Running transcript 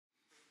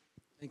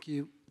Thank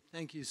you.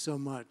 Thank you so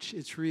much.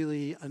 It's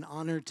really an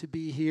honor to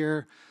be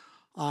here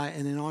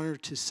and an honor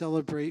to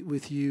celebrate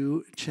with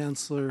you,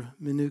 Chancellor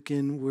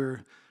Mnookin.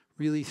 We're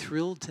really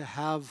thrilled to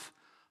have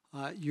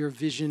your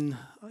vision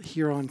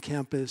here on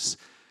campus,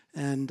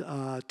 and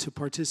to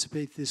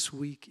participate this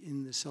week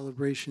in the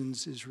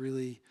celebrations is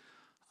really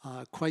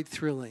quite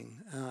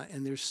thrilling.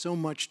 And there's so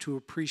much to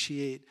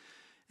appreciate.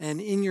 And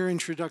in your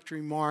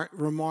introductory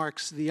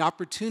remarks, the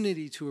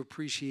opportunity to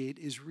appreciate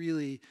is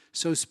really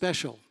so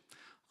special.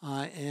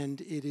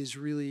 And it is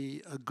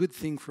really a good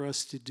thing for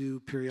us to do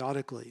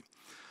periodically.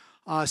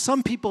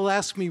 Some people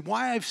ask me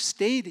why I've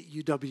stayed at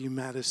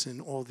UW-Madison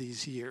all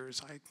these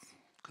years. I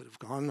could have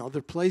gone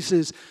other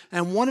places.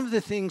 And one of the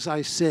things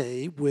I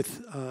say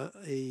with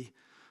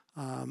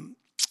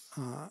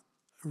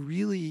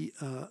really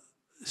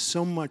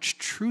so much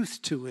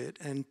truth to it,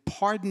 and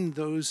pardon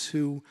those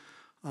who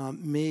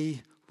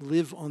may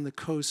live on the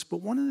coast,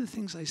 but one of the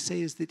things I say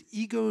is that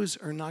egos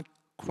are not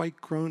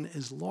quite grown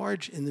as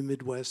large in the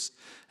Midwest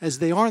as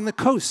they are on the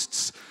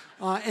coasts.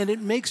 And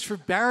it makes for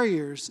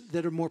barriers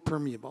that are more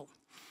permeable.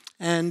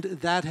 And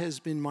that has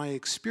been my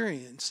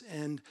experience.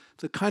 And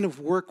the kind of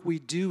work we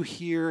do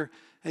here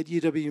at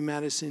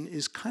UW-Madison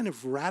is kind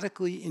of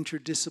radically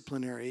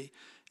interdisciplinary.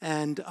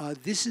 And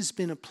this has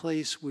been a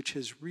place which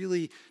has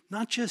really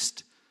not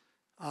just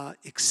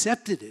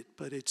accepted it,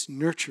 but it's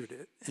nurtured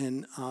it.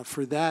 And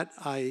for that,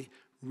 I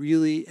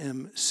really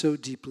am so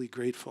deeply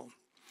grateful.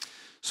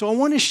 So I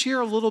want to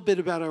share a little bit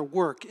about our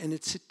work, and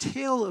it's a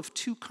tale of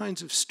two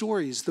kinds of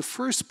stories. The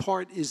first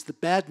part is the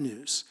bad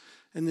news,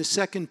 and the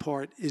second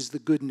part is the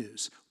good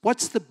news.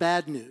 What's the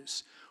bad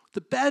news?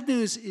 The bad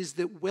news is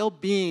that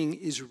well-being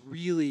is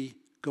really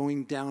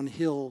going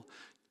downhill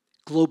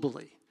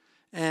globally,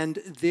 and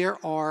there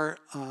are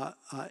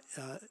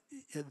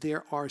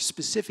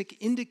specific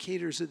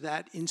indicators of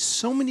that in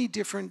so many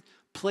different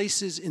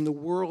places in the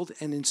world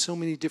and in so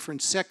many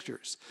different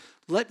sectors.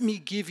 Let me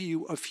give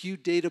you a few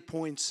data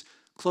points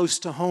close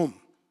to home.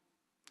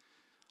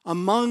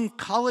 Among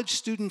college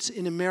students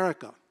in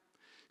America,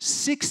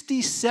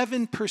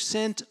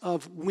 67%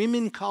 of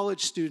women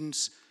college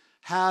students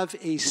have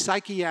a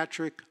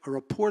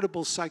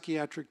reportable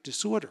psychiatric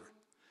disorder.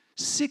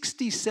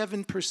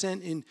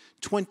 67% in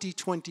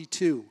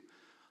 2022.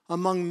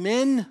 Among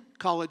men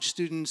college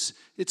students,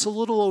 it's a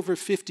little over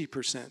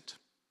 50%.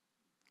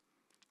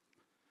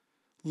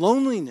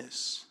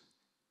 Loneliness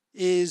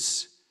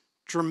is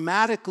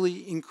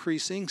dramatically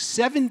increasing.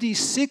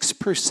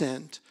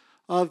 76%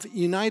 of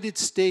United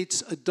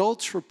States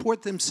adults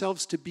report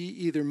themselves to be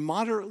either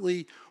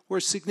moderately or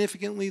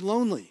significantly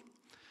lonely.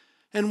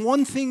 And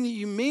one thing that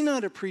you may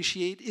not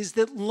appreciate is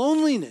that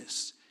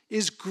loneliness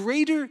is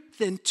greater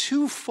than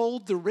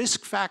twofold the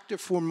risk factor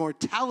for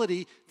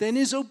mortality than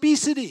is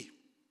obesity.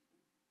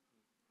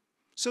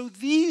 So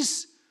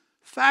these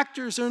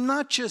factors are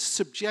not just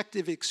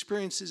subjective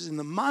experiences in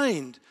the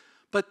mind,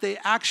 but they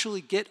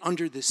actually get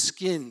under the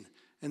skin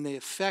and they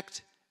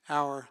affect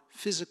our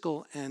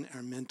physical and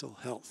our mental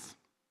health.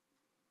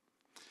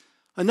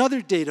 Another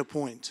data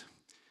point,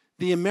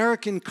 the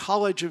American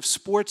College of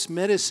Sports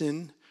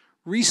Medicine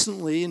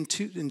recently in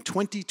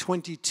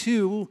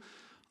 2022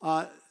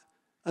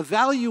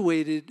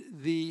 evaluated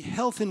the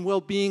health and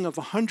well-being of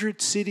 100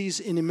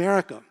 cities in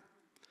America.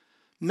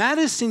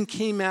 Madison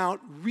came out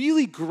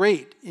really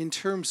great in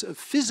terms of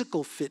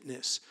physical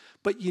fitness,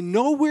 but you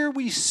know where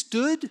we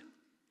stood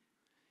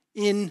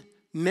in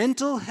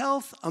mental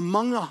health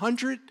among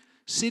 100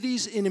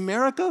 cities in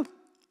America?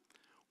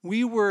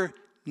 We were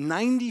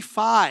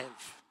 95,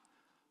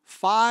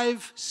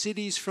 5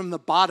 cities from the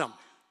bottom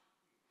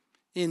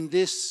in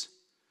this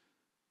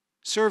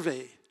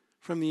survey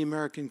from the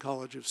American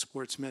College of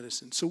Sports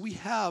Medicine. So we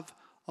have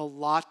a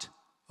lot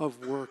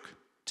of work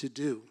to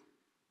do.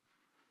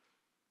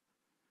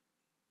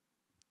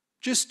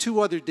 Just 2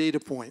 other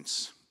data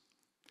points.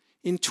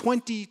 In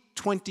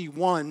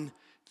 2021,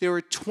 there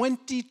were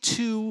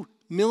 22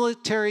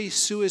 military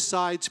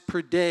suicides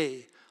per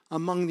day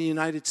among the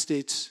United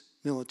States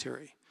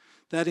military.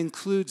 That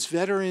includes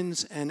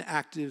veterans and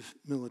active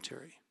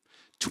military.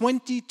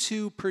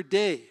 22 per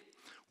day.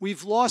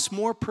 We've lost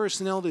more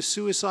personnel to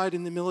suicide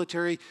in the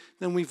military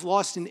than we've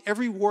lost in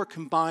every war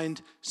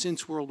combined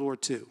since World War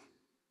II.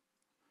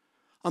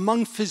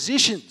 Among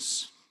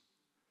physicians,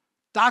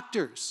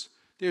 doctors,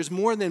 there's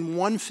more than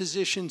 1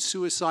 physician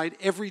suicide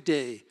every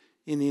day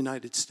in the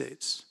United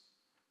States.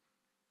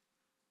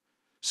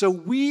 So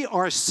we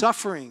are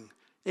suffering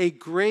a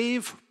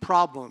grave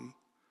problem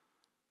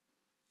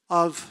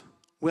of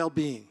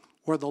well-being,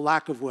 or the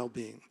lack of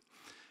well-being.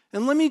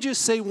 And let me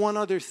just say one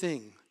other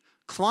thing.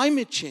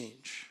 Climate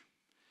change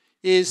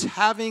is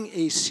having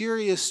a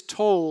serious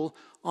toll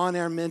on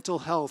our mental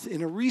health.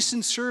 In a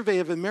recent survey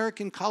of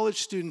American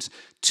college students,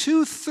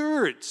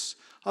 2/3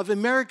 of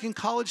American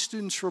college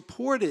students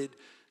reported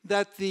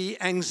that the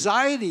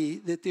anxiety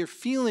that they're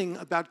feeling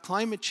about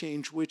climate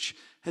change, which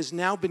has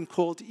now been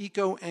called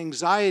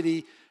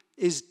eco-anxiety,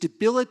 is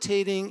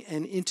debilitating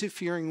and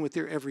interfering with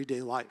their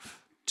everyday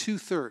life.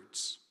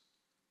 2/3.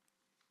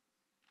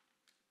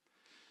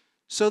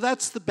 So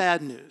that's the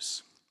bad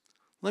news.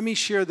 let me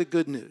share the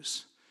good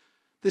news.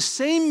 The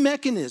same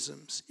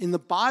mechanisms in the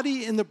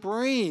body and the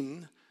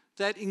brain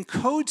that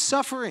encode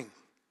suffering,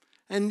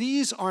 and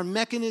these are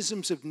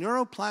mechanisms of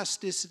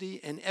neuroplasticity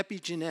and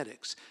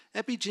epigenetics.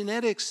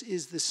 Epigenetics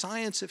is the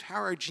science of how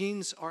our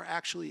genes are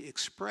actually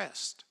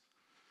expressed.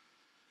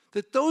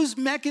 That those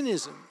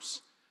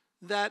mechanisms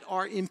that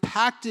are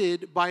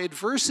impacted by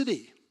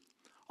adversity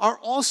are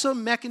also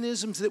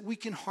mechanisms that we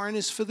can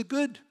harness for the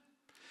good.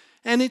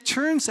 And it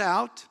turns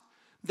out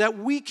that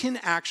we can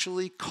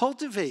actually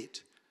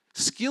cultivate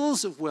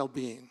skills of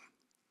well-being.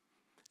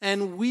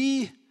 And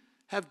we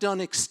have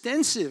done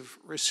extensive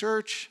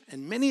research,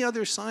 and many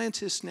other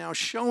scientists now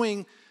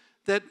showing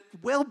that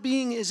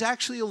well-being is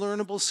actually a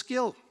learnable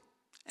skill.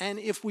 And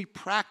if we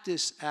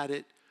practice at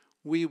it,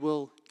 we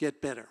will get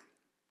better.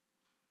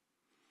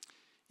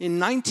 In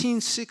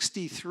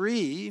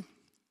 1963,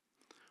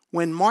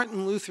 when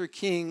Martin Luther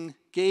King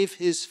gave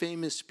his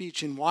famous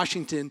speech in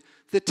Washington,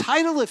 the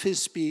title of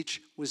his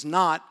speech was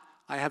not,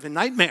 "I Have a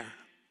Nightmare."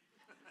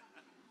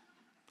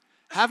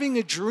 Having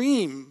a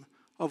dream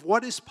of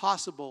what is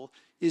possible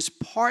is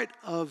part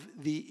of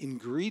the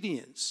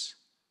ingredients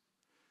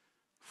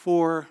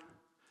for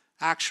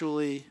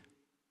actually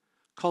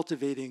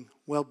cultivating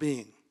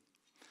well-being.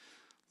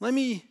 Let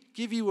me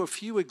give you a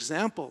few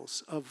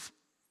examples of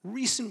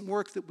recent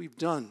work that we've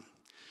done.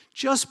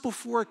 Just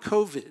before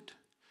COVID,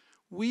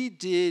 we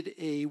did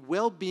a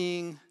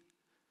well-being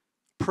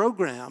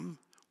program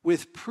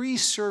with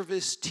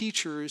pre-service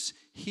teachers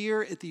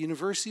here at the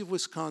University of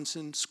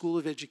Wisconsin School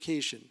of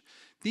Education.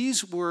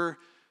 These were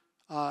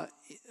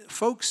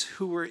folks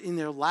who were in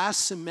their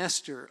last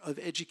semester of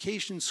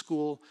education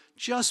school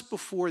just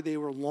before they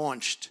were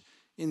launched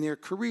in their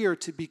career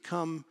to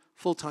become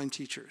full-time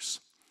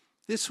teachers.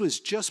 This was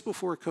just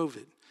before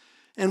COVID.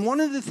 And one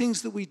of the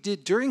things that we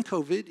did during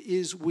COVID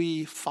is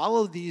we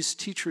followed these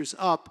teachers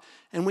up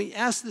and we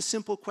asked the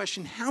simple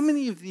question, how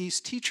many of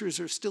these teachers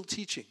are still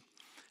teaching?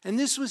 And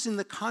this was in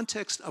the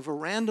context of a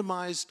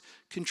randomized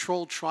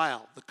controlled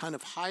trial, the kind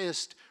of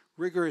highest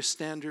rigorous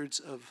standards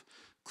of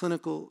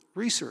clinical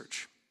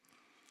research.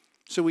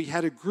 So we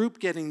had a group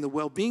getting the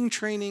well-being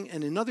training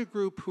and another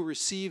group who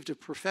received a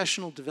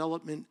professional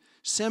development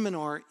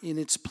seminar in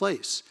its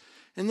place.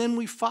 And then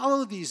we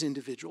followed these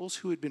individuals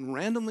who had been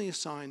randomly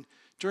assigned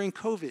during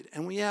COVID,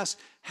 and we asked,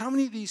 how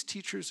many of these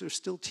teachers are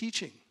still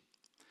teaching?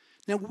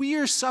 Now, we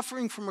are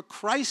suffering from a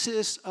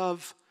crisis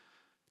of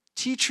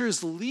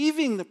teachers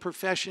leaving the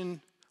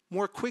profession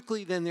more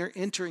quickly than they're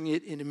entering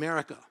it in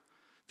America.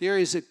 There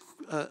is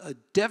a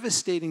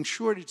devastating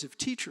shortage of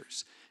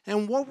teachers.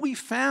 And what we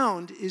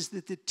found is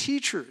that the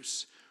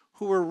teachers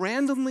who were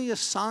randomly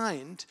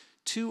assigned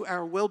to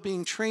our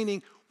well-being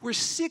training were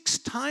 6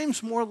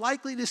 times more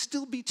likely to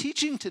still be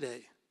teaching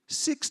today.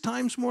 6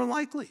 times more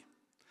likely.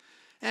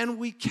 And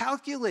we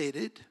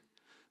calculated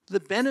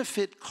the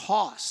benefit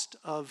cost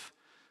of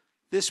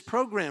this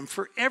program.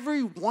 For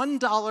every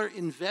 $1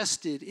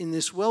 invested in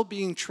this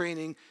well-being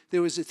training,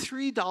 there was a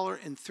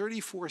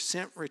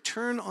 $3.34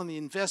 return on the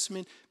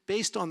investment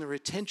based on the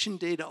retention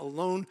data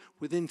alone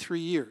within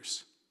 3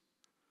 years.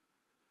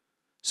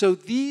 So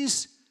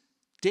these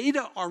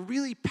data are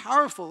really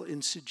powerful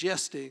in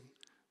suggesting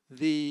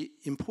the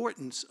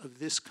importance of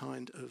this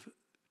kind of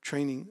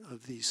training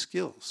of these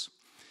skills.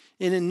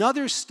 In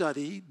another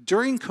study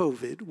during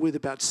COVID with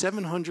about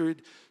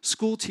 700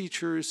 school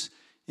teachers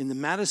in the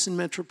Madison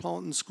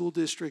Metropolitan School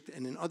District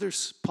and in other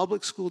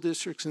public school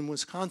districts in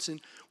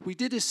Wisconsin, we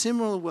did a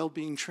similar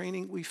well-being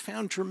training. We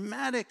found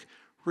dramatic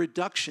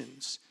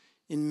reductions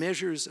in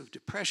measures of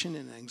depression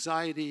and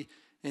anxiety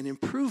and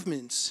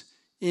improvements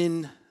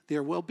in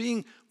their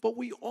well-being, but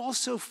we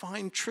also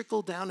find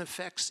trickle-down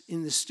effects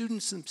in the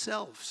students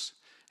themselves.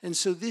 And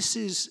so this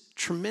is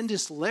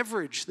tremendous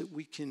leverage that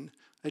we can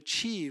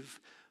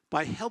achieve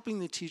by helping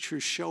the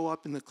teachers show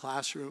up in the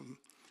classroom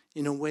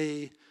in a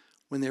way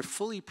when they're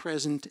fully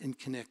present and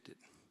connected.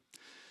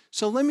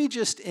 So let me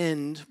just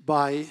end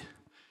by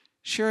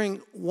sharing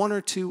 1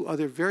 or 2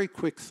 other very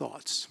quick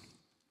thoughts.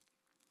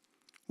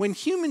 When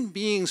human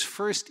beings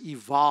first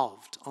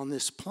evolved on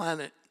this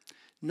planet,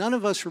 none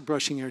of us were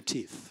brushing our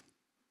teeth.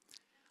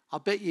 I'll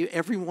bet you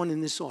everyone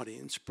in this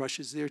audience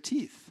brushes their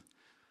teeth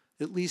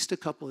at least a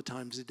couple of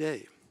times a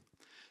day.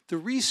 The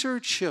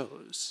research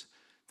shows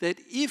that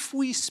if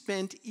we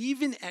spent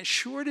even as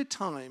short a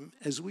time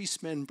as we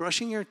spend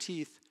brushing our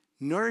teeth,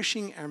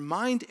 nourishing our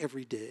mind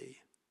every day,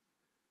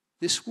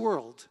 this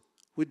world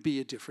would be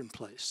a different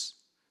place.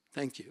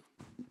 Thank you.